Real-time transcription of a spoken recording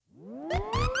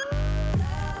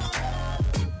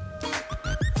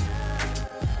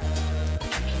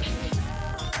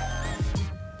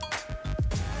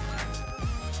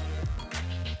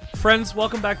Friends,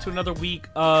 welcome back to another week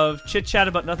of Chit Chat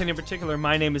about nothing in particular.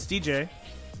 My name is DJ.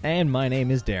 And my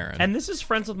name is Darren. And this is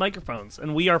Friends with Microphones,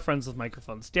 and we are Friends with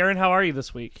Microphones. Darren, how are you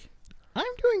this week? I'm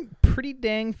doing pretty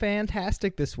dang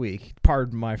fantastic this week.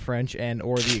 Pardon my French and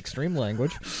or the extreme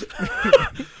language.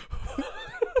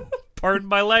 Pardon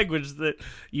my language that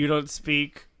you don't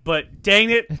speak, but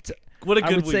dang it, what a good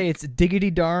week. I would say it's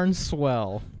diggity darn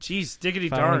swell. Jeez, diggity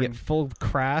if I darn. want to get full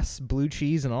crass, blue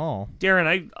cheese and all. Darren,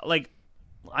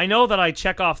 I know that I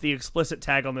check off the explicit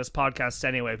tag on this podcast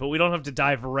anyway, but we don't have to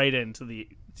dive right into the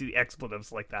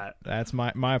expletives like that. That's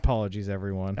my apologies,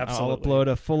 everyone. Absolutely. I'll upload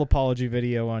a full apology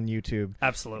video on YouTube.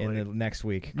 Absolutely. In the next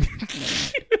week.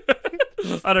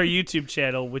 On our YouTube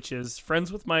channel, which is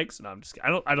Friends with Mikes. No, I'm just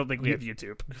kidding. I don't think we have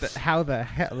YouTube. How the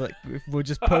hell? Like, we'll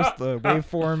just post the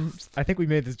waveforms. I think we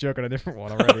made this joke on a different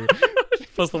one already.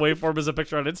 Post the waveform as a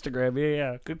picture on Instagram.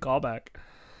 Yeah. Good callback.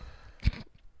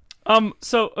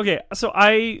 So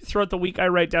I throughout the week I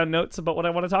write down notes about what I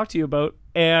want to talk to you about,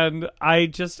 and I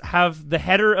just have the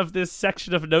header of this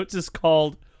section of notes is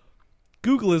called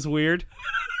Google is weird.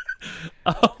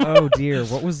 Oh dear,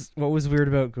 what was weird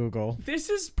about Google? This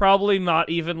is probably not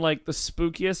even like the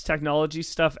spookiest technology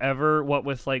stuff ever, what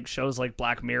with like shows like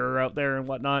Black Mirror out there and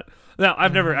whatnot. Now,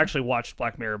 I've never actually watched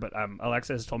Black Mirror, but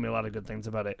Alexa has told me a lot of good things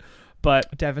about it.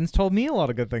 But Devin's told me a lot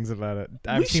of good things about it.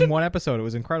 I've seen one episode. It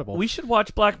was incredible. We should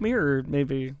watch Black Mirror,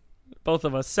 maybe both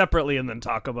of us separately, and then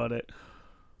talk about it.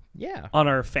 Yeah. On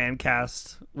our fan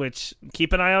cast, which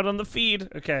keep an eye out on the feed.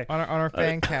 Okay. On our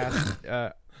fan cast,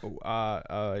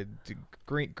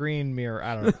 green mirror.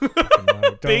 I don't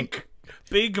know.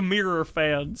 Big mirror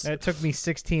fans. It took me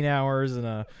 16 hours and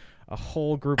a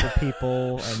whole group of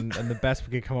people, and the best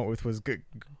we could come up with was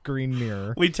green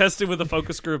mirror. We tested with a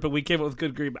focus group, and we came up with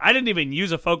good green. I didn't even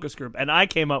use a focus group, and I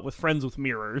came up with Friends with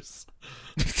Mirrors.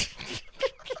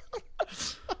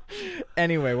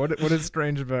 Anyway, what is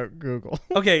strange about Google?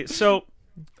 Okay, so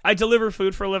I deliver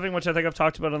food for a living, which I think I've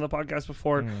talked about on the podcast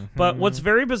before. Mm-hmm. But what's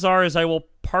very bizarre is I will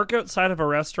park outside of a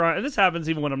restaurant, and this happens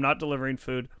even when I'm not delivering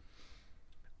food.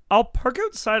 I'll park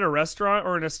outside a restaurant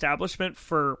or an establishment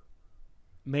for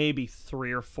maybe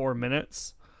 3 or 4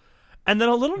 minutes, and then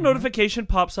a little notification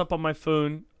pops up on my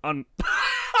phone on...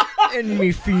 And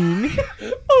me phone.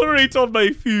 I already told my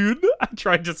phone. I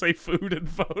tried to say food and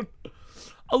phone.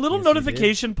 A little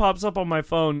notification pops up on my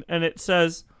phone, and it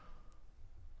says,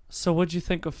 "So what'd you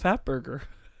think of Fatburger?"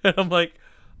 And I'm like,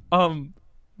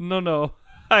 no,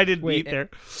 I didn't eat there.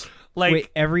 Like, wait,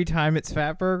 every time it's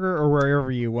Fatburger or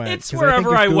wherever you went? It's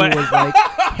wherever I went. Was like,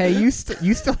 hey, you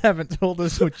still haven't told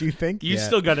us what you think You yet.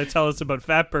 Still got to tell us about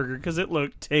Fatburger because it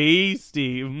looked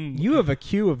tasty. Mm. You have a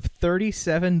queue of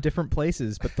 37 different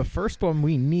places, but the first one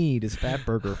we need is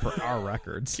Fatburger for our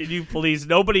records. Can you please?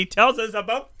 Nobody tells us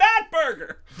about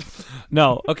Fatburger.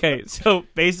 No, okay. So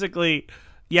basically,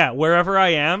 yeah, wherever I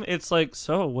am, it's like,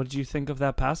 so what did you think of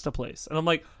that pasta place? And I'm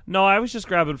like, no, I was just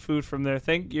grabbing food from there.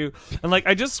 Thank you. And like,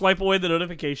 I just swipe away the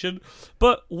notification.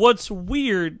 But what's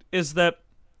weird is that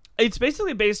it's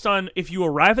basically based on if you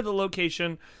arrive at the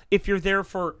location, if you're there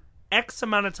for X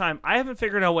amount of time. I haven't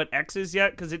figured out what X is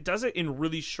yet because it does it in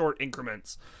really short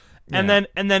increments. And then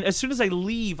as soon as I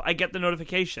leave, I get the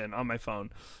notification on my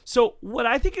phone. So what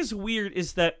I think is weird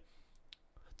is that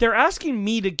they're asking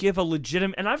me to give a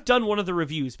legitimate, and I've done one of the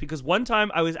reviews because one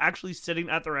time I was actually sitting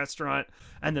at the restaurant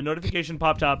and the notification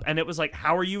popped up and it was like,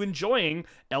 "How are you enjoying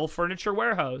L Furniture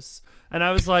Warehouse?" And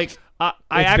I was like,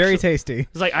 it's very tasty. I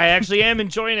was like, I actually am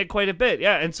enjoying it quite a bit.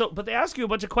 Yeah. And so, but they ask you a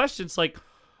bunch of questions like,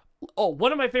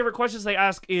 one of my favorite questions they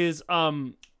ask is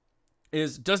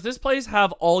does this place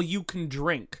have all you can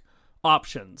drink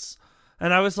options?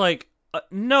 And I was like,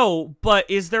 no, but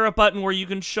is there a button where you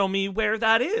can show me where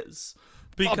that is?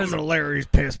 Because of Larry's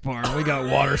Piss Barn, we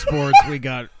got water sports, we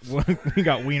got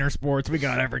wiener sports, we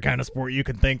got every kind of sport you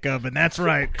can think of, and that's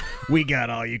right, we got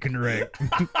all you can drink.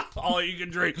 All you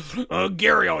can drink.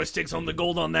 Gary always takes home the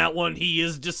gold on that one. He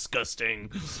is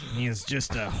disgusting. He is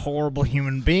just a horrible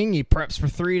human being. He preps for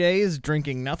 3 days,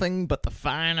 drinking nothing but the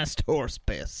finest horse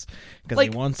piss because he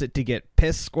wants it to get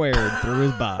piss squared through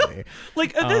his body.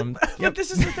 But this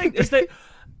is the thing: is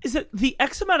that the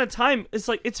X amount of time is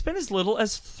like it's been as little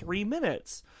as 3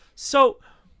 minutes. So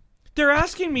they're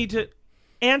asking me to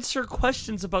answer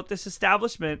questions about this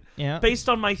establishment based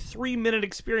on my 3-minute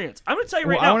experience. I'm going to tell you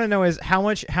right now. I want to know is how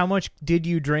much did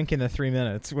you drink in the 3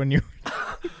 minutes when you?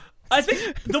 I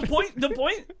think the point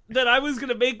that I was going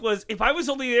to make was if I was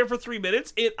only there for 3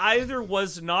 minutes, it either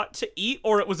was not to eat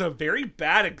or it was a very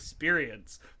bad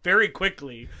experience very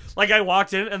quickly. Like I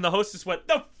walked in and the hostess went,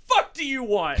 "The fuck do you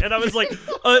want? And I was like,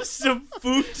 some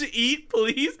food to eat,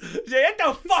 please. Get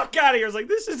the fuck out of here. I was like,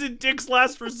 this isn't Dick's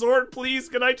Last Resort, please.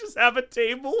 Can I just have a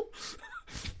table?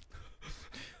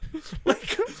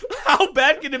 Like, how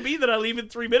bad can it be that I leave in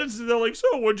 3 minutes and they're like,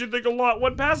 so what'd you think of Lot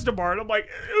 1 Pasta Bar? And I'm like,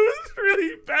 it was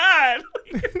really bad.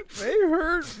 They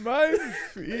hurt my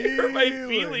feelings. They hurt my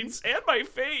feelings and my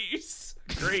face.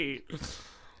 Great.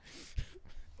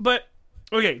 But,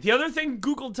 okay, the other thing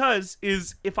Google does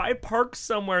is if I park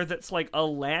somewhere that's like a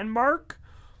landmark,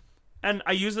 and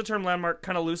I use the term landmark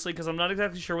kind of loosely because I'm not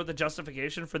exactly sure what the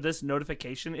justification for this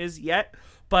notification is yet,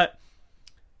 but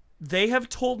they have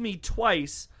told me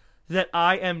twice that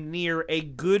I am near a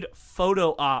good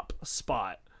photo op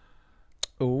spot.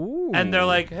 Ooh. And they're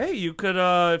like, hey, you could,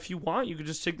 if you want, you could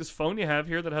just take this phone you have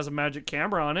here that has a magic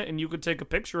camera on it, and you could take a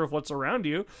picture of what's around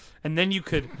you, and then you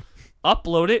could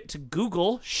upload it to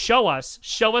Google. Show us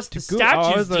the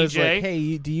statues, DJ. Like,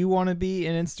 hey, do you want to be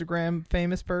an Instagram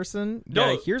famous person?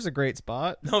 No. Yeah, here's a great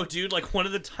spot. No, dude, like one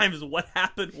of the times what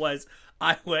happened was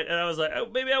I went and I was like, oh,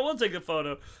 maybe I will take a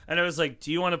photo. And I was like,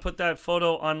 do you want to put that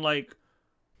photo on like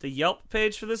the Yelp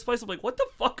page for this place? I'm like, what the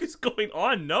fuck is going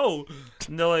on? No.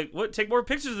 And they're like, what? Take more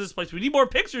pictures of this place. We need more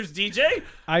pictures, DJ.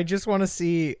 I just want to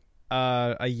see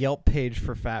a Yelp page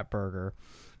for Fatburger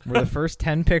where the first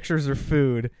 10 pictures are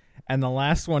food and the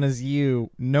last one is you.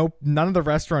 Nope, none of the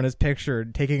restaurant is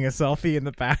pictured taking a selfie in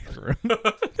the bathroom.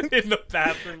 In the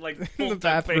bathroom, like full in the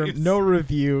bathroom, face. no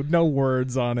review, no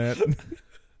words on it.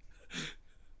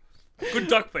 Good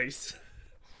duck face.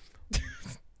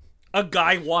 A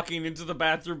guy walking into the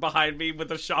bathroom behind me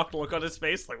with a shocked look on his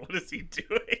face, like, what is he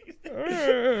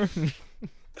doing?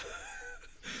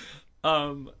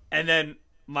 And then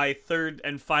my third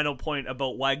and final point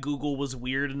about why Google was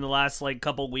weird in the last like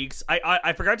couple weeks.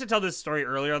 I forgot to tell this story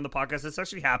earlier on the podcast. This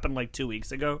actually happened like 2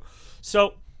 weeks ago.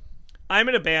 So I'm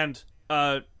in a band,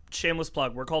 shameless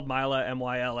plug. We're called Myla,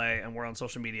 MYLA, and we're on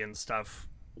social media and stuff.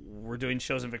 We're doing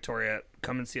shows in Victoria.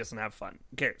 Come and see us and have fun.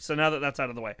 Okay, so now that that's out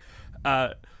of the way.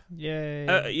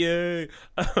 Yay. Yay.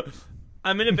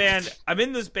 I'm in a band. I'm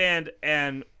in this band,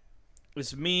 and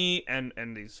it's me and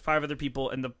these 5 other people.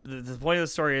 And the point of the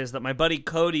story is that my buddy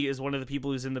Cody is one of the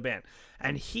people who's in the band.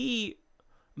 And he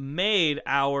made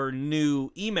our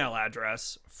new email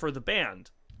address for the band.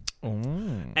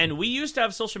 And we used to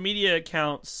have social media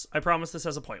accounts. I promise this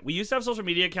as a point. We used to have social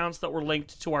media accounts that were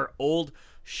linked to our old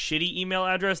shitty email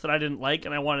address that I didn't like,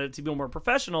 and I wanted it to be more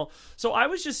professional. So I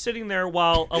was just sitting there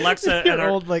while Alexa and our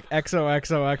old like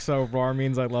XOXOXO bar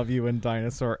means I love you and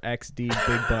dinosaur XD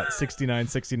big butt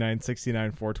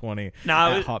 696969 420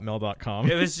 at hotmail.com.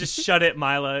 It was just shut it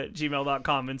Myla at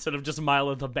gmail.com instead of just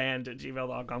Myla the band at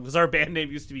gmail.com, because our band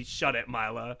name used to be Shut It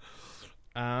Myla.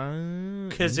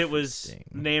 Because it was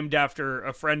named after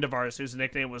a friend of ours whose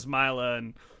nickname was Myla.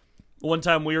 And one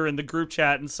time we were in the group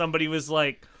chat and somebody was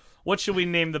like, what should we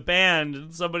name the band?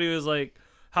 And somebody was like,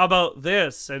 how about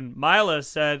this? And Myla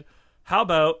said, how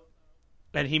about,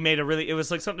 and he made it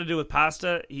was like something to do with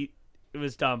pasta. It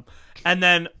was dumb. And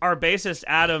then our bassist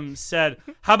Adam said,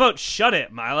 how about Shut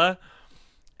It, Myla?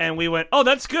 And we went, oh,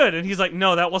 that's good. And he's like,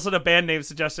 no, that wasn't a band name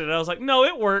suggested. And I was like, no,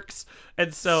 it works.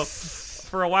 And so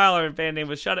for a while, our band name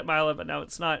was Shut It Myla, but now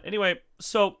it's not. Anyway,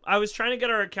 so I was trying to get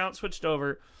our account switched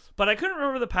over, but I couldn't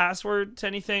remember the password to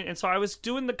anything, and so I was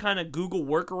doing the kind of Google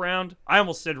workaround. I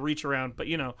almost said reach around, but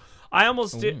I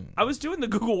was doing the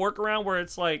Google workaround where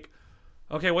it's like,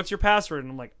 okay, what's your password?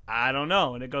 And I'm like, I don't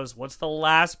know. And it goes, what's the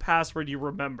last password you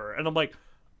remember? And I'm like,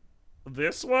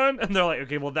 this one? And they're like,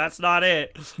 okay, well, that's not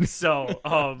it. So,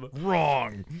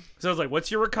 wrong. So I was like,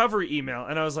 what's your recovery email?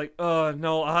 And I was like,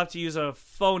 no, I'll have to use a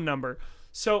phone number.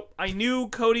 So I knew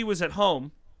Cody was at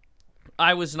home.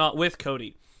 I was not with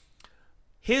Cody.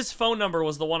 His phone number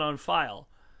was the one on file.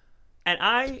 And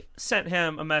I sent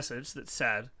him a message that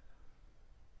said,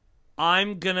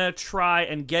 I'm going to try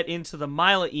and get into the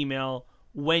Myla email.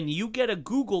 When you get a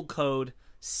Google code,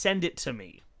 send it to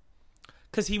me.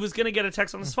 Because he was going to get a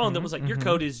text on his phone that was like, your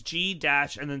code is G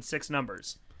dash and then 6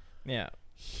 numbers. Yeah.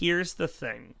 Here's the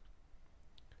thing.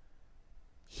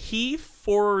 He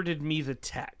forwarded me the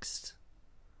text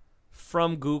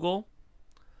from Google,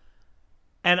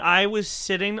 and I was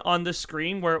sitting on the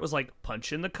screen where it was like,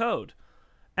 punch in the code.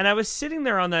 And I was sitting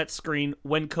there on that screen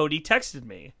when Cody texted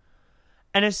me.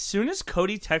 And as soon as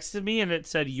Cody texted me and it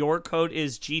said, your code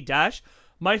is G dash,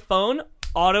 my phone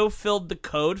auto-filled the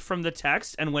code from the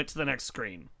text and went to the next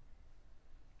screen.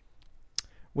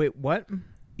 Wait, what?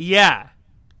 Yeah.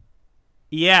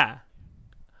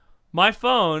 My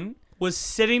phone was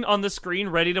sitting on the screen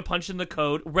ready to punch in the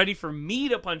code, ready for me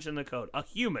to punch in the code. A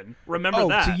human. Remember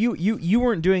that. So you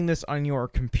weren't doing this on your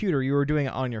computer. You were doing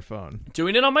it on your phone.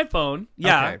 Doing it on my phone.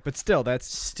 Yeah. Okay, but still, that's...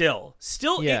 Still.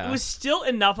 Yeah. It was still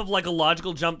enough of like a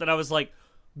logical jump that I was like,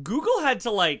 Google had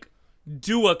to like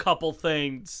do a couple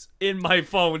things in my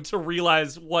phone to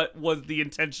realize what the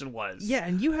intention was. Yeah,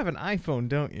 and you have an iPhone,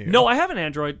 don't you? No, I have an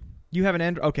Android. You have an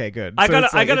Android? Okay, good. I got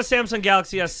a Samsung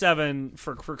Galaxy S7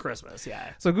 for Christmas. Yeah.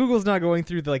 So Google's not going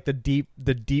through the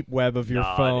deep web of your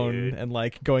phone dude. and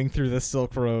like going through the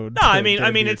Silk Road. No, I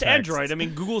mean it's Android. I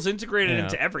mean Google's integrated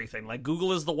into everything. Like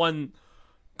Google is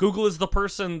the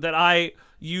person that I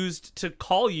used to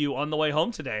call you on the way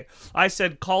home today. I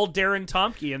said, call Darren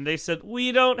Tomke, and they said,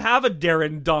 we don't have a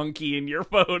Darren Donkey in your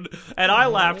phone. And I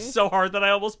laughed so hard that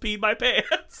I almost peed my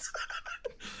pants.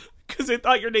 Because I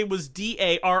thought your name was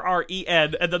Darren,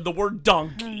 and then the word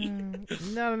donkey.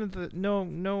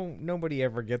 Nobody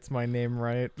ever gets my name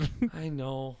right. I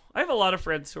know. I have a lot of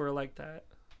friends who are like that.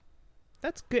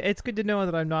 That's good. It's good to know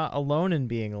that I'm not alone in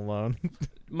being alone.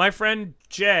 My friend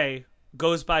Jay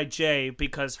goes by Jay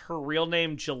because her real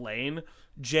name Jelaine,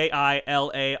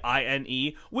 Jilaine,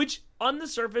 which on the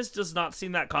surface does not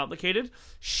seem that complicated.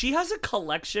 She has a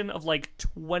collection of like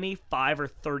 25 or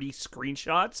 30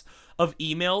 screenshots of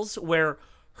emails where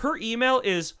her email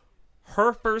is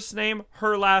her first name,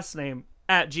 her last name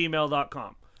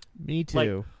 @gmail.com. Me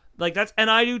too. Like that's,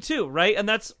 and I do too, right? And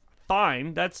that's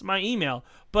fine. That's my email.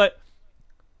 But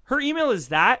her email is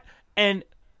that, and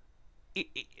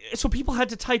so people had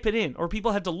to type it in, or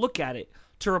people had to look at it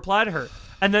to reply to her,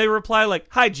 and they reply like,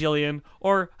 "Hi Jillian,"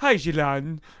 or "Hi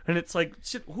Jilan," and it's like,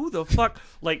 shit, who the fuck?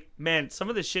 Like, man, some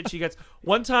of the shit she gets.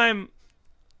 One time,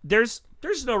 there's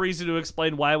no reason to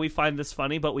explain why we find this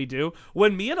funny, but we do.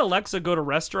 When me and Alexa go to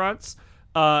restaurants,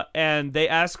 and they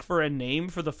ask for a name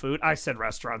for the food. I said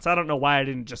restaurants. I don't know why I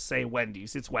didn't just say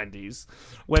Wendy's. It's Wendy's.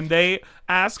 When they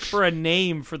ask for a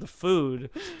name for the food,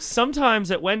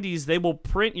 sometimes at Wendy's they will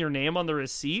print your name on the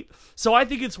receipt. So I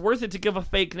think it's worth it to give a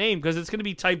fake name because it's going to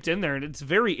be typed in there, and it's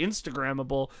very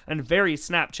Instagrammable and very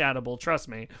Snapchatable, trust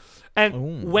me.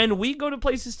 And when we go to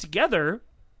places together,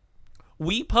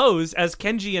 we pose as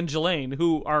Kenji and Jelaine,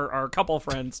 who are our couple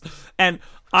friends, and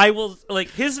I will,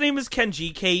 like, his name is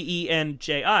Kenji, Kenji,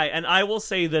 and I will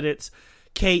say that it's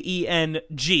Keng,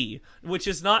 which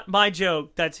is not my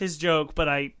joke, that's his joke, but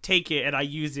I take it and I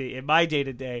use it in my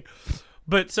day-to-day.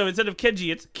 But so instead of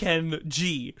Kenji, it's Ken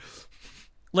G.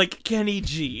 Like Kenny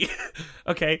G.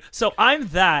 Okay, so I'm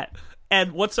that,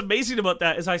 and what's amazing about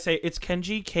that is I say it's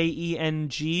Kenji,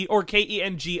 Keng, or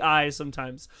Kengi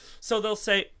sometimes. So they'll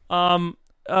say, for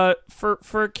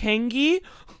Kengi,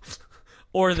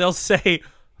 or they'll say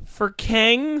for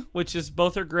Kang, which is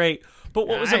both are great. But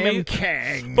what was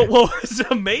amazing? But what was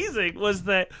amazing was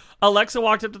that Alexa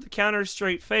walked up to the counter,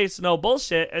 straight face, no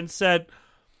bullshit, and said,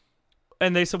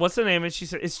 and they said, "What's the name?" And she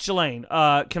said, "It's Jelaine.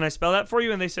 Can I spell that for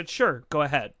you?" And they said, "Sure, go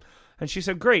ahead." And she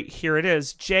said, "Great, here it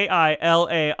is,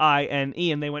 Jilaine,"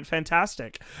 and they went,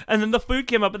 "Fantastic." And then the food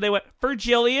came up, and they went, "For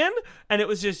Jillian," and it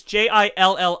was just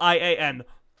Jillian.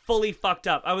 Fully fucked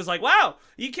up. I was like, wow,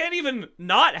 you can't even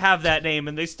not have that name,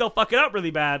 and they still fuck it up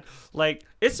really bad. Like,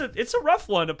 it's a rough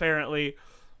one, apparently.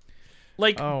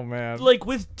 Like, oh man, like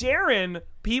with Darren,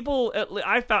 people,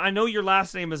 I know your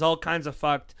last name is all kinds of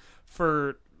fucked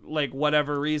for like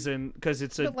whatever reason, because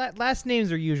it's last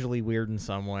names are usually weird in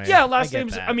some way. Yeah, last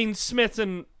names. I mean, Smith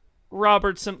and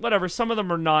Robertson, whatever. Some of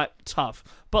them are not tough,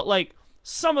 but like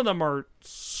some of them are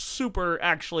super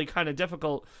actually kind of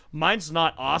difficult. Mine's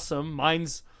not awesome.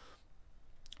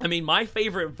 I mean, my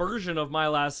favorite version of my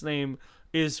last name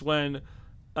is when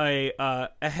a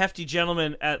hefty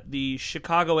gentleman at the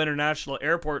Chicago International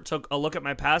Airport took a look at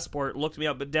my passport, looked me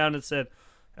up and down, and said,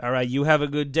 "All right, you have a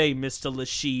good day, Mr.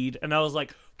 Lashid." And I was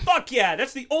like, fuck yeah,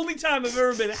 that's the only time I've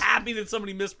ever been happy that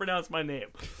somebody mispronounced my name.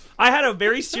 I had a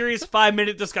very serious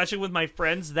 5-minute discussion with my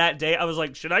friends that day. I was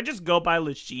like, should I just go by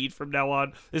Lashid from now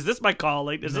on? Is this my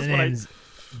calling? Is this what I...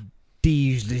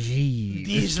 Dej Lashid.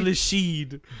 Dej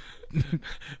Lashid.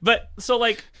 But so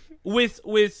like with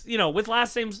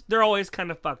last names, they're always kind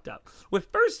of fucked up. With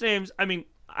first names, I mean,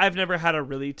 I've never had a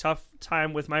really tough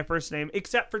time with my first name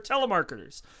except for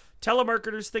telemarketers.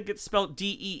 Telemarketers think it's spelled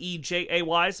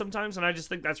Deejay sometimes, and I just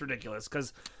think that's ridiculous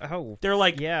because they're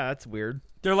like, yeah, that's weird.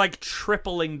 They're like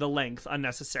tripling the length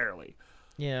unnecessarily.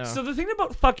 Yeah. So the thing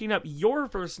about fucking up your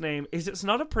first name is it's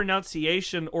not a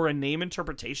pronunciation or a name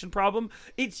interpretation problem.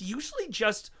 It's usually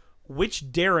just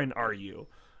which Darren are you?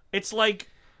 It's like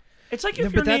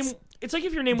if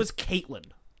your name was Caitlin.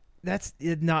 That's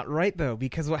not right though,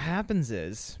 because what happens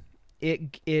is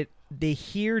they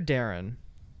hear Darren,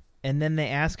 and then they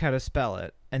ask how to spell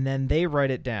it, and then they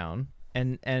write it down,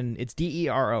 and it's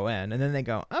Deron, and then they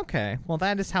go, okay, well,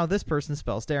 that is how this person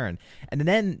spells Darren. And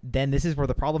then this is where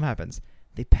the problem happens.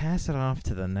 They pass it off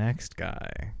to the next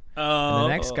guy. Oh. And the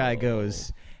next guy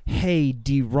goes, hey,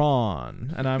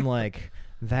 Deron. And I'm like,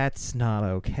 that's not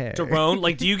okay. Daron?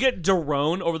 Like, do you get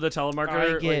Daron over the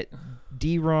telemarketer? I get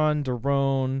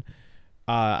Daron.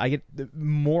 I get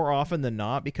more often than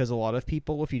not, because a lot of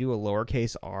people, if you do a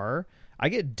lowercase r, I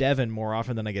get Devin more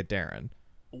often than I get Darren.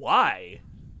 Why?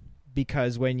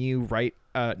 Because when you write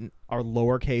our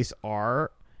lowercase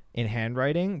r in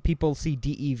handwriting, people see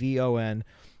Devon,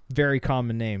 very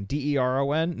common name.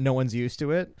 Deron, no one's used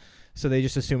to it, so they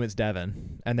just assume it's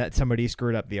Devin, and that somebody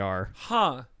screwed up the r.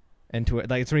 Huh. Into it,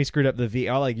 like somebody screwed up the V.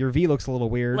 Oh, like your V looks a little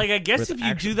weird. Like, I guess if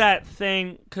you do that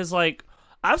thing, because like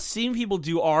I've seen people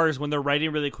do R's when they're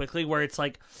writing really quickly, where it's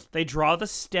like they draw the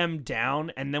stem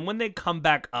down, and then when they come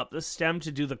back up the stem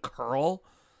to do the curl,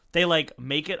 they like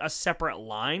make it a separate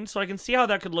line. So I can see how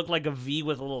that could look like a V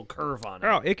with a little curve on it.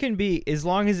 Oh, it can be, as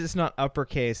long as it's not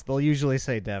uppercase. They'll usually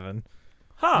say Devin.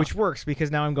 Huh. Which works, because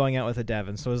now I'm going out with a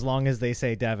Devin. So as long as they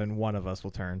say Devin, one of us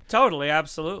will turn. Totally,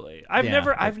 absolutely. I've Yeah.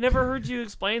 never heard you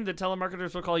explain that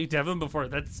telemarketers will call you Devin before.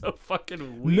 That's so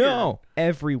fucking weird. No,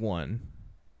 everyone.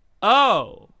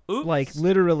 Oh. Oops. Like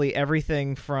literally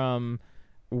everything from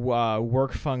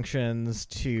work functions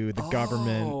to the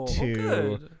government to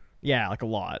good. yeah, like a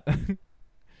lot.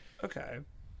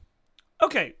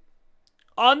 Okay.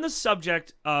 On the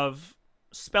subject of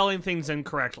spelling things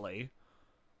incorrectly,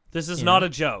 this is not a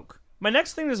joke. My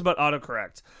next thing is about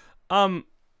autocorrect.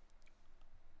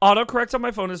 Autocorrect on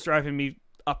my phone is driving me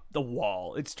up the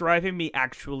wall. It's driving me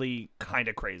actually kind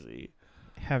of crazy.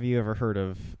 Have you ever heard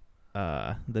of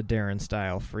the Darren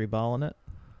style free ball in it?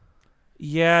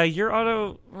 Yeah, your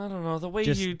auto. I don't know, the way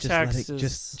you text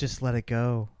is just let it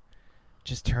go.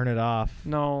 Just turn it off.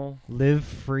 no. Live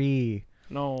free.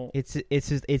 No. It's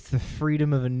the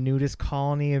freedom of a nudist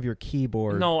colony of your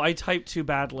keyboard. No, I type too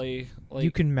badly. Like,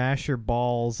 You can mash your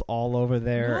balls all over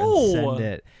there No. and send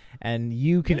it. And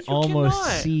you can No, you almost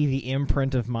cannot. see the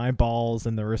imprint of my balls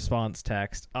in the response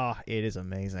text. Ah, it is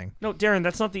amazing. No, Darren,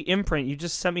 that's not the imprint. You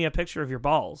just sent me a picture of your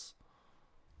balls.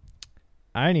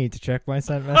 I need to check my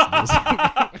sent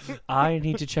messages. I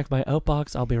need to check my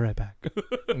outbox. I'll be right back.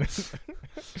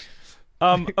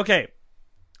 Okay.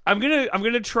 I'm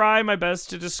gonna try my best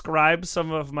to describe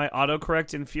some of my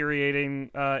autocorrect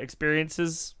infuriating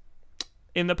experiences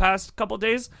in the past couple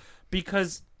days,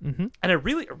 because and I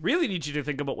really need you to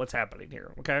think about what's happening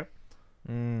here, okay?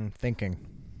 Thinking.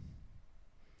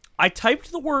 I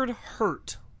typed the word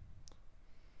hurt,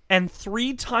 and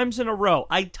 3 times in a row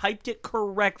I typed it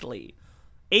correctly.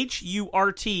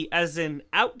 HURT, as in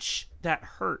ouch, that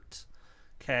hurt.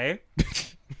 Okay?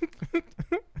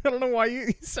 I don't know why you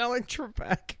sound like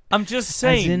Trebek. I'm just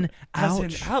saying, As in,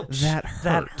 ouch, that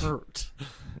hurt.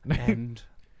 And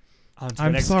on to the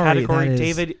I'm next sorry, category. that is-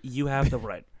 David, you have the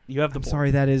right. You have the I'm board.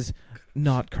 sorry, that is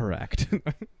not correct.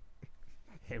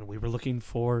 And we were looking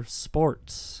for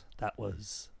sports. That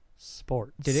was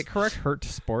sports. Did it correct hurt to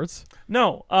sports?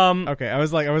 No. Okay, I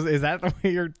was is that the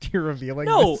way you're revealing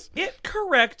No, this? it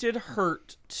corrected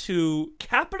hurt to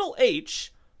capital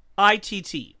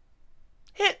HITT.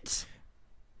 Hit.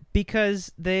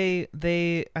 Because they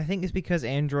I think it's because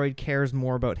Android cares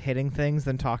more about hitting things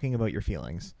than talking about your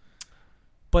feelings.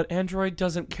 But Android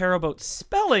doesn't care about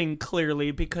spelling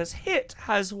clearly, because hit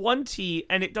has 1 T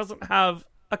and it doesn't have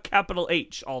a capital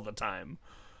H all the time.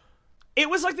 It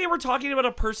was like they were talking about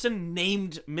a person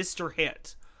named Mr.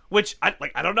 Hit, which I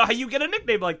don't know how you get a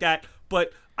nickname like that,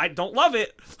 but I don't love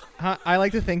it. I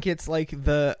like to think it's like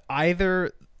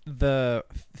either the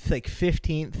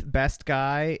 15th best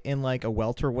guy in like a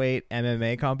welterweight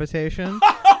MMA competition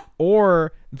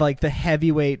or like the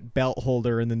heavyweight belt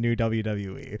holder in the new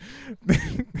WWE.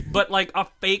 But like a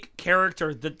fake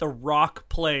character that The Rock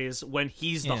plays when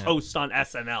he's the Yeah. host on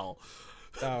SNL.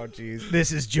 Oh jeez.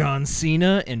 This is John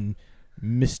Cena and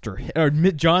Mr. Hit, or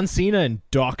John Cena and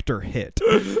Dr. Hit,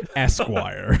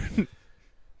 Esquire.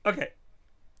 Okay.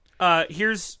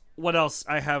 Here's what else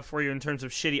I have for you in terms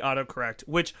of shitty autocorrect,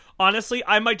 which honestly,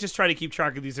 I might just try to keep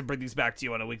track of these and bring these back to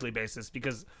you on a weekly basis,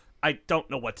 because I don't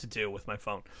know what to do with my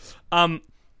phone.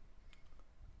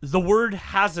 The word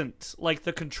hasn't, like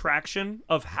the contraction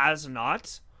of has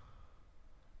not,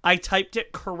 I typed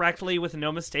it correctly with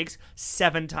no mistakes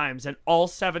 7 times, and all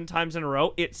 7 times in a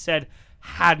row it said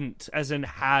hadn't, as in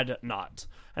had not.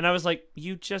 And I was like,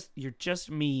 you're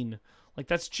just mean. Like,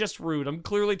 that's just rude. I'm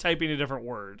clearly typing a different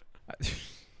word.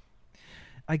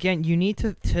 Again, you need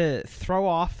to throw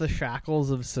off the shackles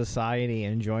of society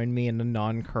and join me in a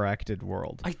non-corrected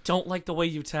world. I don't like the way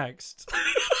you text.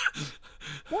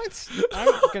 What?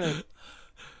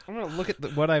 I'm gonna look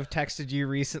at what I've texted you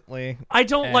recently. I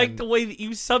don't like the way that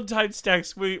you sometimes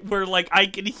text where like I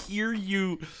can hear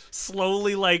you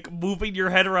slowly like moving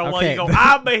your head around while you go,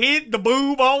 I'm a hit the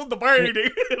boob on the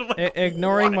birdie. Like,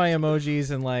 ignoring my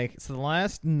emojis and like, so the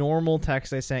last normal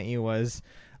text I sent you was,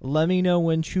 let me know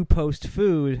when you post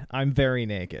food. I'm very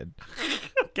naked.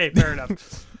 Okay, fair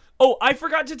enough. Oh, I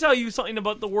forgot to tell you something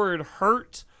about the word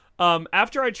hurt.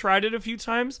 After I tried it a few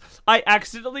times, I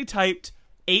accidentally typed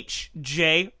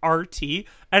HJRT,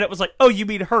 and it was like, oh, you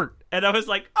mean hurt. And I was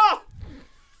like, oh,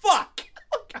 fuck.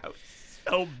 I was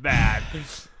so bad.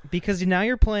 Because now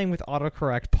you're playing with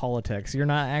autocorrect politics. You're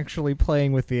not actually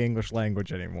playing with the English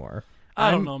language anymore.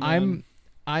 I don't know, man.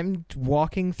 I'm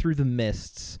walking through the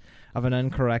mists of an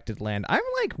uncorrected land. I'm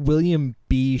like William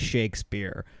B.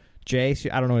 Shakespeare. I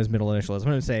don't know his middle initial is. I'm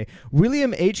going to say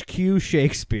William H.Q.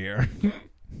 Shakespeare.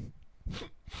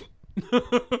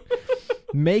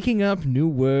 Making up new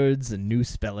words and new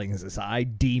spellings as I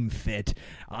deem fit.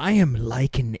 I am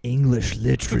like an English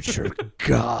literature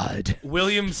god.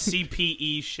 William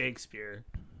C.P.E. Shakespeare.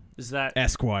 Is that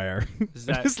Esquire? Is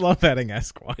that, I just love adding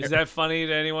Esquire. Is that funny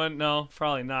to anyone? No,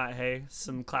 probably not. Hey,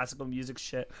 some classical music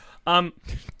shit.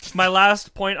 My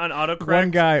last point on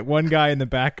autocorrect. One guy in the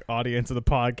back audience of the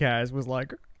podcast was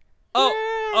like, no.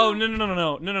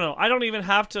 I don't even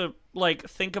have to like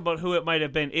think about who it might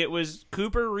have been. It was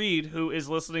Cooper Reed who is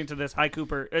listening to this. Hi,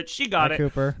 Cooper. She got Hi, it,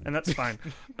 Cooper. And that's fine.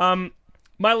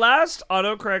 My last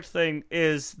autocorrect thing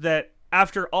is that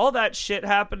after all that shit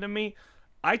happened to me,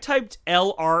 I typed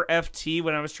LRFT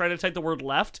when I was trying to type the word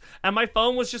left, and my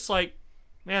phone was just like,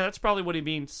 man, that's probably what he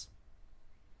means.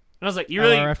 And I was like, you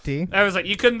really? LRFT? I was like,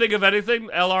 you couldn't think of anything?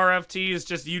 LRFT is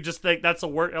just, you just think that's a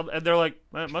word. And they're like,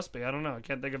 well, it must be. I don't know. I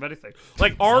can't think of anything.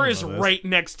 Like, R is right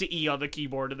next to E on the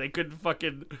keyboard, and they couldn't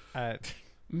fucking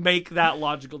make that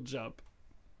logical jump.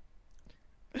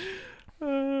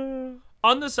 On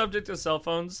the subject of cell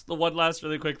phones, the one last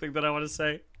really quick thing that I want to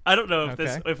say. I don't know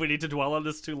if we need to dwell on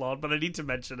this too long, but I need to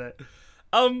mention it.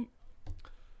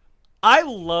 I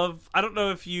don't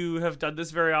know if you have done this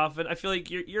very often. I feel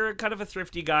like you're kind of a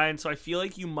thrifty guy, and so I feel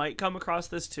like you might come across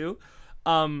this too.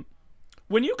 When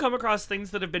you come across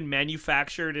things that have been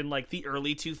manufactured in like the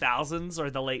early 2000s or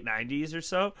the late 90s or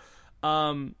so,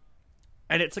 and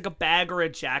it's like a bag or a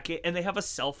jacket, and they have a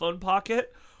cell phone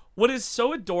pocket. What is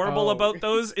so adorable about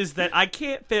those is that I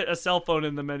can't fit a cell phone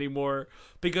in them anymore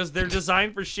because they're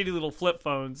designed for shitty little flip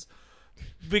phones.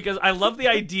 Because I love the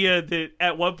idea that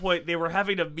at one point they were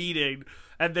having a meeting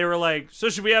and they were like, so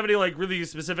should we have any like really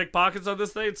specific pockets on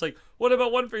this thing? It's like, what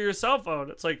about one for your cell phone?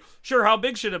 It's like, sure, how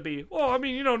big should it be? Well, I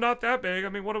mean, not that big. I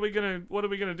mean, what are we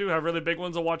gonna do? Have really big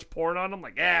ones to watch porn on? I'm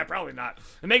like, yeah, probably not.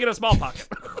 And make it a small pocket.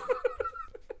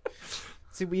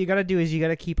 See, what you gotta do is you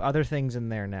gotta keep other things in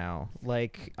there now.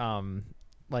 Like I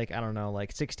don't know,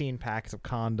 like 16 packs of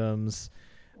condoms.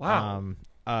 Wow.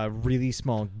 A really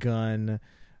small gun.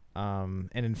 An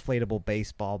inflatable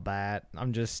baseball bat.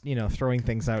 I'm just, throwing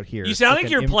things out here. You sound like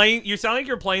you're playing. You sound like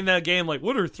you're playing that game. Like,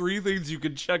 what are 3 things you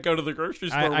can check out of the grocery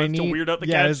store to weird out the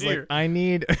cashier? I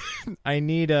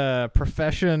need a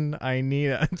profession.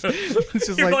 It's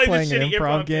just like playing an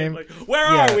improv game. Like, where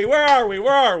are we? Where are we?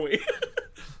 Where are we?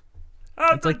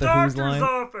 At it's the like doctor's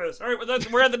office. All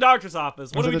right, we're at the doctor's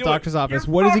office. What are we doing? Doctor's office.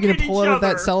 You're what is he going to pull out of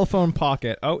that other. cell phone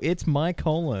pocket? Oh, it's my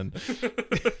colon.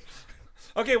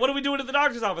 Okay, what are we doing at the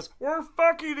doctor's office? We're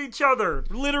fucking each other.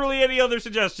 Literally any other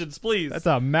suggestions, please. That's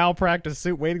a malpractice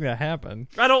suit waiting to happen.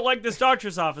 I don't like this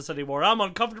doctor's office anymore. I'm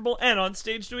uncomfortable and on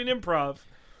stage doing improv.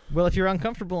 Well, if you're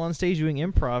uncomfortable on stage doing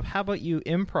improv, how about you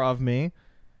improv me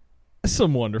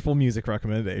some wonderful music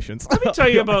recommendations? Let me tell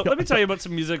you about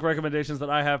some music recommendations that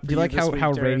I have for Do you like this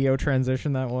how week, radio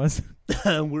transition that was?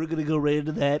 We're going to go right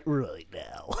into that right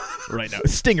now. Right now.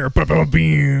 Stinger.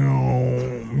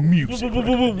 Music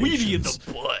Weedy in the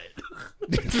butt.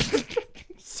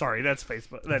 Sorry, that's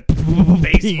Facebook.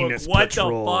 Facebook. What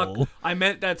patrol. The fuck? I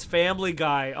meant that's Family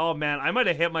Guy. Oh man, I might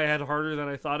have hit my head harder than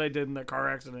I thought I did in that car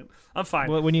accident. I'm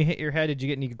fine. Well, when you hit your head, did you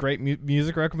get any great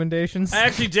music recommendations? I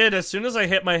actually did. As soon as I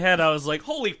hit my head, I was like,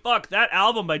 "Holy fuck! That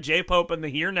album by J Pope and the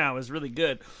Here Now is really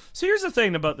good." So here's the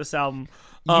thing about this album.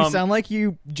 You sound like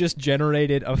you just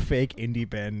generated a fake indie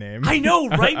band name. I know,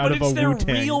 right? But it's their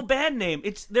Wu-Tang. real band name.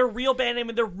 It's their real band name,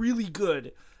 and they're really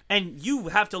good. And you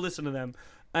have to listen to them.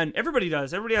 And everybody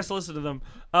does. Everybody has to listen to them.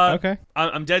 Okay.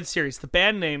 I'm dead serious. The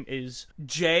band name is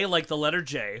J, like the letter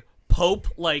J. Pope,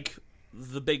 like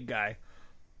the big guy.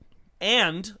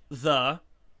 And the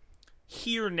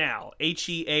Here Now.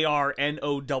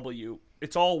 HEARNOW.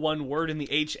 It's all one word, and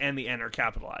the H and the N are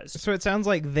capitalized. So it sounds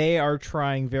like they are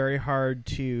trying very hard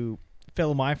to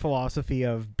fulfill my philosophy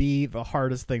of be the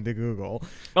hardest thing to Google.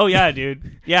 Oh yeah,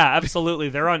 dude. Yeah, absolutely.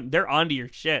 They're onto your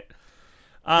shit.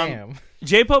 Damn.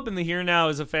 J-Pope in the Here Now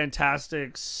is a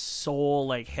fantastic soul,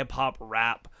 like hip hop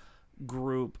rap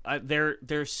group.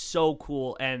 They're so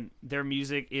cool, and their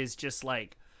music is just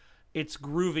like, it's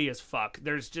groovy as fuck.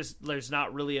 There's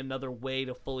not really another way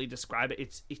to fully describe it.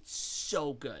 It's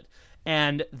so good.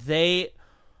 And they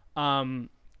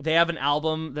have an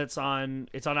album it's on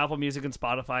Apple Music and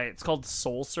Spotify. It's called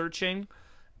Soul Searching,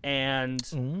 and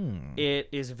it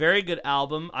is a very good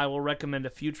album. I will recommend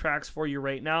a few tracks for you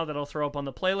right now that I'll throw up on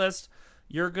the playlist.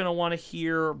 You're going to want to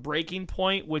hear Breaking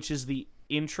Point, which is the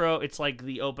intro. It's like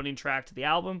the opening track to the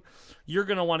album. You're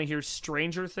going to want to hear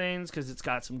Stranger Things because it's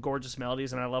got some gorgeous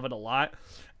melodies and I love it a lot.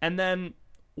 And then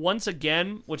once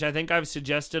again, which I think I've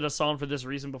suggested a song for this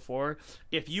reason before,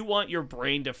 if you want your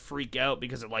brain to freak out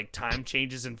because of like time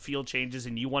changes and feel changes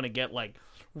and you want to get like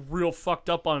real fucked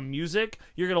up on music,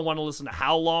 you're going to want to listen to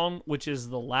How Long, which is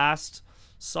the last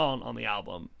song on the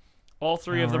album. All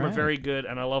three of them are very good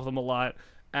and I love them a lot.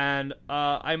 And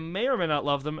I may or may not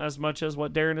love them as much as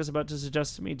what Darren is about to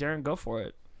suggest to me. Darren, go for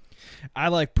it. I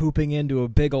like pooping into a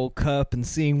big old cup and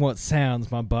seeing what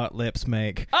sounds my butt lips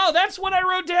make. Oh, that's what I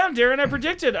wrote down, Darren. I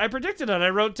predicted it. I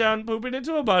wrote down pooping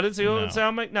into a butt and see what it would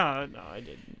sound like. No, I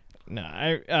didn't.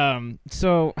 No,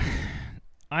 so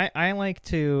I like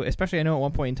to, especially I know at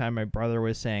one point in time my brother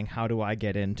was saying, how do I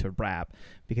get into rap?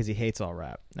 Because he hates all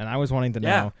rap. And I was wanting to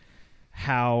know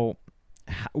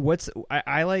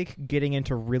I like getting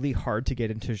into really hard to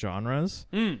get into genres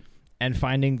and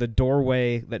finding the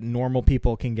doorway that normal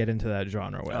people can get into that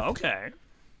genre with. Okay.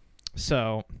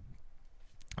 So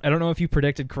I don't know if you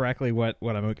predicted correctly what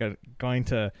I'm going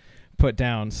to put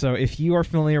down. So if you are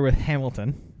familiar with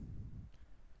Hamilton.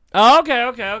 Oh,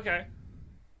 okay.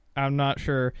 I'm not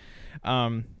sure.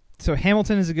 So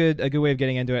Hamilton is a good way of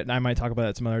getting into it, and I might talk about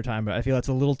that some other time, but I feel it's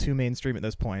a little too mainstream at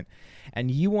this point.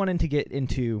 And you wanted to get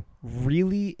into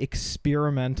really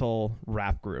experimental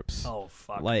rap groups. Oh,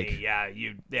 fuck like, me.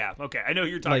 Yeah, okay. I know who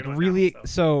you're talking about really, now,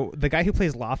 so the guy who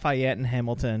plays Lafayette in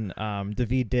Hamilton,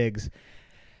 Daveed Diggs,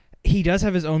 he does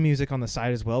have his own music on the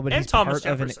side as well, but and he's Thomas part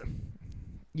Jefferson. of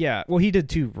yeah, well, he did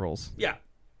 2 roles. Yeah.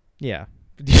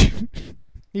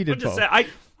 He did both.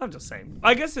 I'm just saying.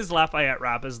 I guess his Lafayette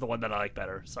rap is the one that I like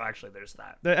better. So actually, there's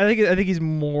that. I think he's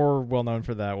more well known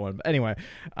for that one. But anyway,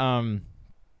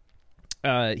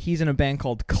 he's in a band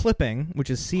called Clipping,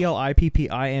 which is Clipping,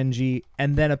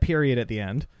 and then a period at the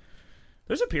end.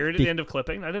 There's a period at the end of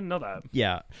Clipping. I didn't know that.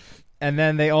 Yeah, and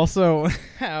then they also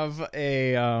have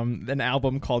a an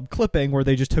album called Clipping where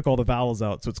they just took all the vowels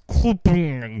out, so it's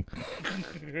Clipping.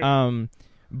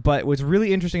 But what's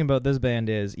really interesting about this band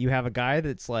is you have a guy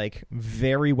that's like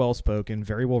very well spoken,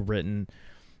 very well written,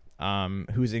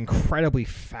 who's incredibly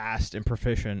fast and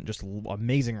proficient, just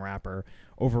amazing rapper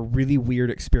over really weird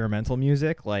experimental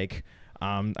music. Like,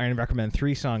 I'm going to recommend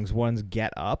 3 songs. One's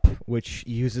Get Up, which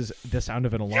uses the sound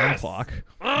of an alarm clock,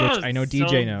 which I know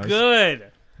DJ knows.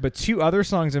 Good. But 2 other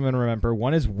songs I'm going to remember.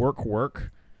 One is Work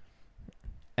Work,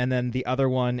 and then the other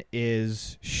one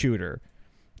is Shooter.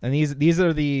 And these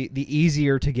are the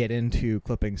easier to get into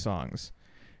Clipping songs.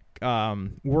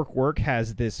 Work Work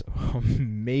has this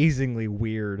amazingly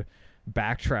weird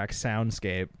backtrack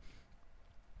soundscape,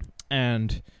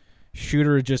 and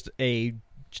Shooter is just a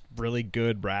really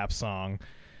good rap song.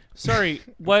 Sorry,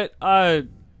 what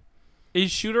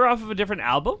is Shooter off of a different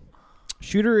album?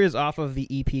 Shooter is off of the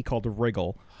EP called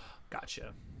Wriggle.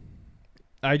 Gotcha.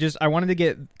 I wanted to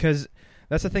get, because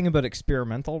that's the thing about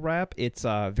experimental rap. It's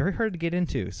very hard to get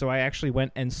into. So I actually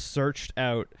went and searched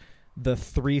out the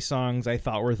 3 songs I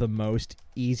thought were the most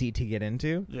easy to get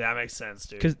into. Yeah, that makes sense,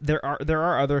 dude. Because there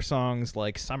are other songs,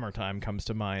 like Summertime comes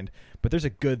to mind, but there's a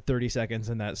good 30 seconds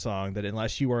in that song that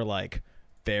unless you are like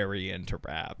very into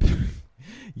rap,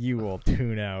 you will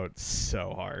tune out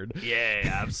so hard. Yeah,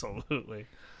 absolutely.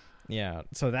 Yeah,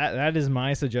 so that is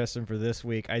my suggestion for this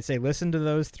week. I'd say listen to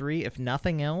those 3. If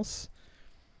nothing else,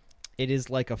 it is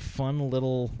like a fun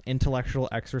little intellectual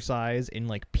exercise in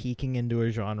like peeking into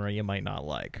a genre you might not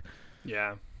like.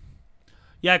 Yeah.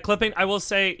 Yeah, Clipping, I will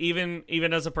say, even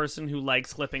as a person who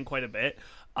likes Clipping quite a bit,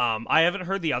 I haven't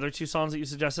heard the other 2 songs that you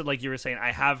suggested. Like you were saying,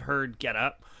 I have heard Get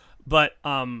Up, but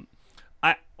I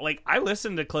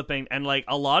listened to Clipping, and like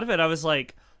a lot of it I was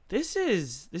like, this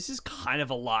is kind of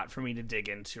a lot for me to dig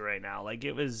into right now. Like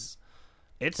it's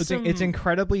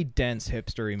incredibly dense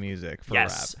hipstery music for rap.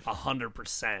 Yes,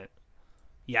 100%.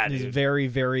 Yeah, dude. It's very,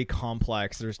 very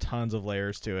complex. There's tons of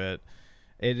layers to it.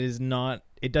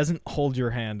 It doesn't hold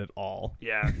your hand at all.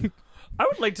 Yeah. I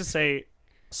would like to say,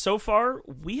 so far,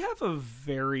 we have a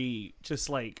very just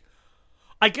like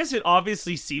I guess it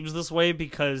obviously seems this way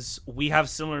because we have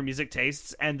similar music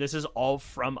tastes and this is all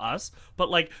from us.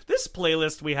 But like this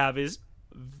playlist we have is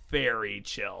very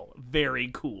chill,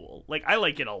 very cool. Like I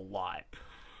like it a lot.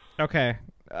 Okay.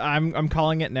 I'm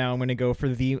calling it now. I'm going to go for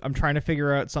I'm trying to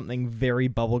figure out something very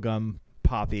bubblegum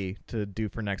poppy to do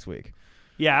for next week.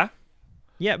 Yeah.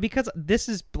 Yeah, because this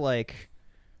is like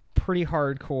pretty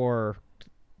hardcore,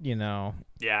 you know.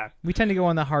 Yeah. We tend to go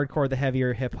on the hardcore, the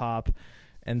heavier hip hop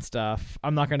and stuff.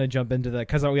 I'm not going to jump into that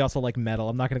because we also like metal.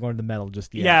 I'm not going to go into metal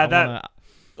just yet. Yeah,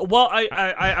 Well,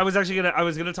 I was actually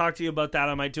gonna talk to you about that.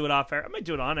 I might do it off air. I might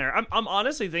do it on air. I'm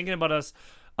honestly thinking about us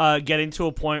getting to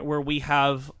a point where we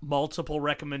have multiple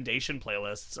recommendation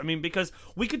playlists. I mean, because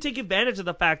we could take advantage of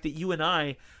the fact that you and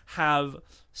I have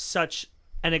such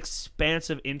an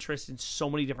expansive interest in so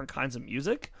many different kinds of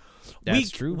music. That's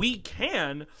true. We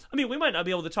can. I mean, we might not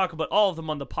be able to talk about all of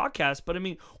them on the podcast, but I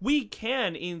mean, we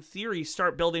can, in theory,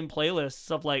 start building playlists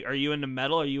of like, are you into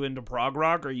metal? Are you into prog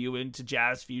rock? Are you into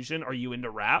jazz fusion? Are you into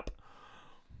rap?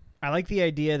 I like the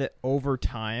idea that over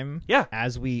time, yeah,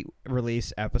 as we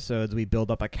release episodes, we build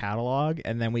up a catalog,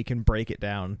 and then we can break it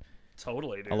down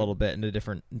totally, dude, a little bit into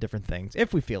different things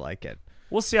if we feel like it.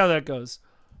 We'll see how that goes.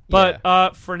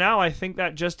 But for now, I think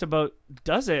that just about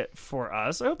does it for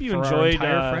us. I hope you enjoyed our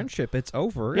entire friendship. It's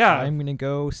over. Yeah, I'm gonna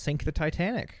go sink the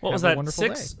Titanic. What was that?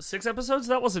 Six episodes?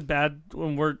 That wasn't bad.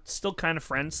 When we're still kind of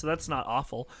friends, so that's not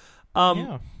awful.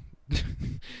 Yeah.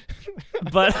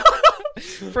 But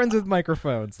friends with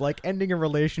microphones, like ending a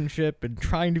relationship and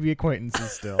trying to be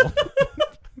acquaintances still.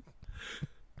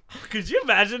 Could you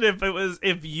imagine if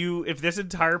this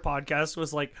entire podcast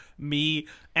was like me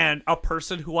and a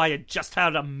person who I had just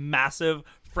had a massive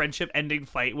friendship ending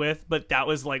fight with, but that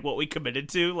was like what we committed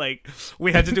to? Like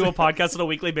we had to do a podcast on a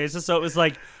weekly basis, so it was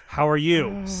like, how are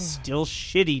you? Still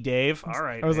shitty, Dave. All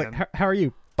right. I was man. like, how are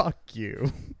you? Fuck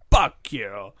you. Fuck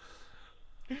you.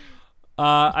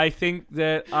 I think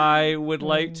that I would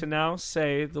like to now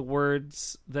say the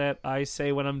words that I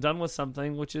say when I'm done with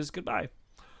something, which is goodbye.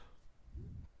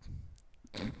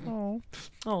 Oh,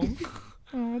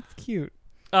 it's cute.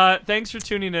 Thanks for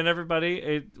tuning in, everybody.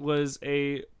 It was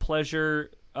a pleasure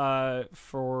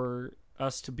for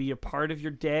us to be a part of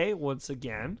your day once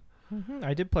again. Mm-hmm.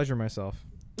 I did pleasure myself.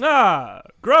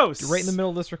 Gross. Right in the middle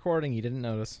of this recording, you didn't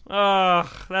notice.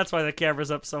 That's why the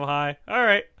camera's up so high. All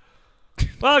right.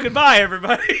 Well, goodbye,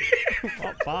 everybody.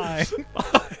 Well, bye.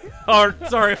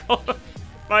 Sorry.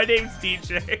 My name's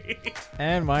DJ.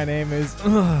 And my name is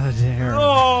Darren.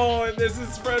 Oh, and this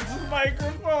is Friends with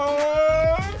Microphones.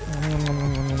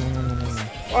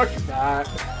 Fuck that.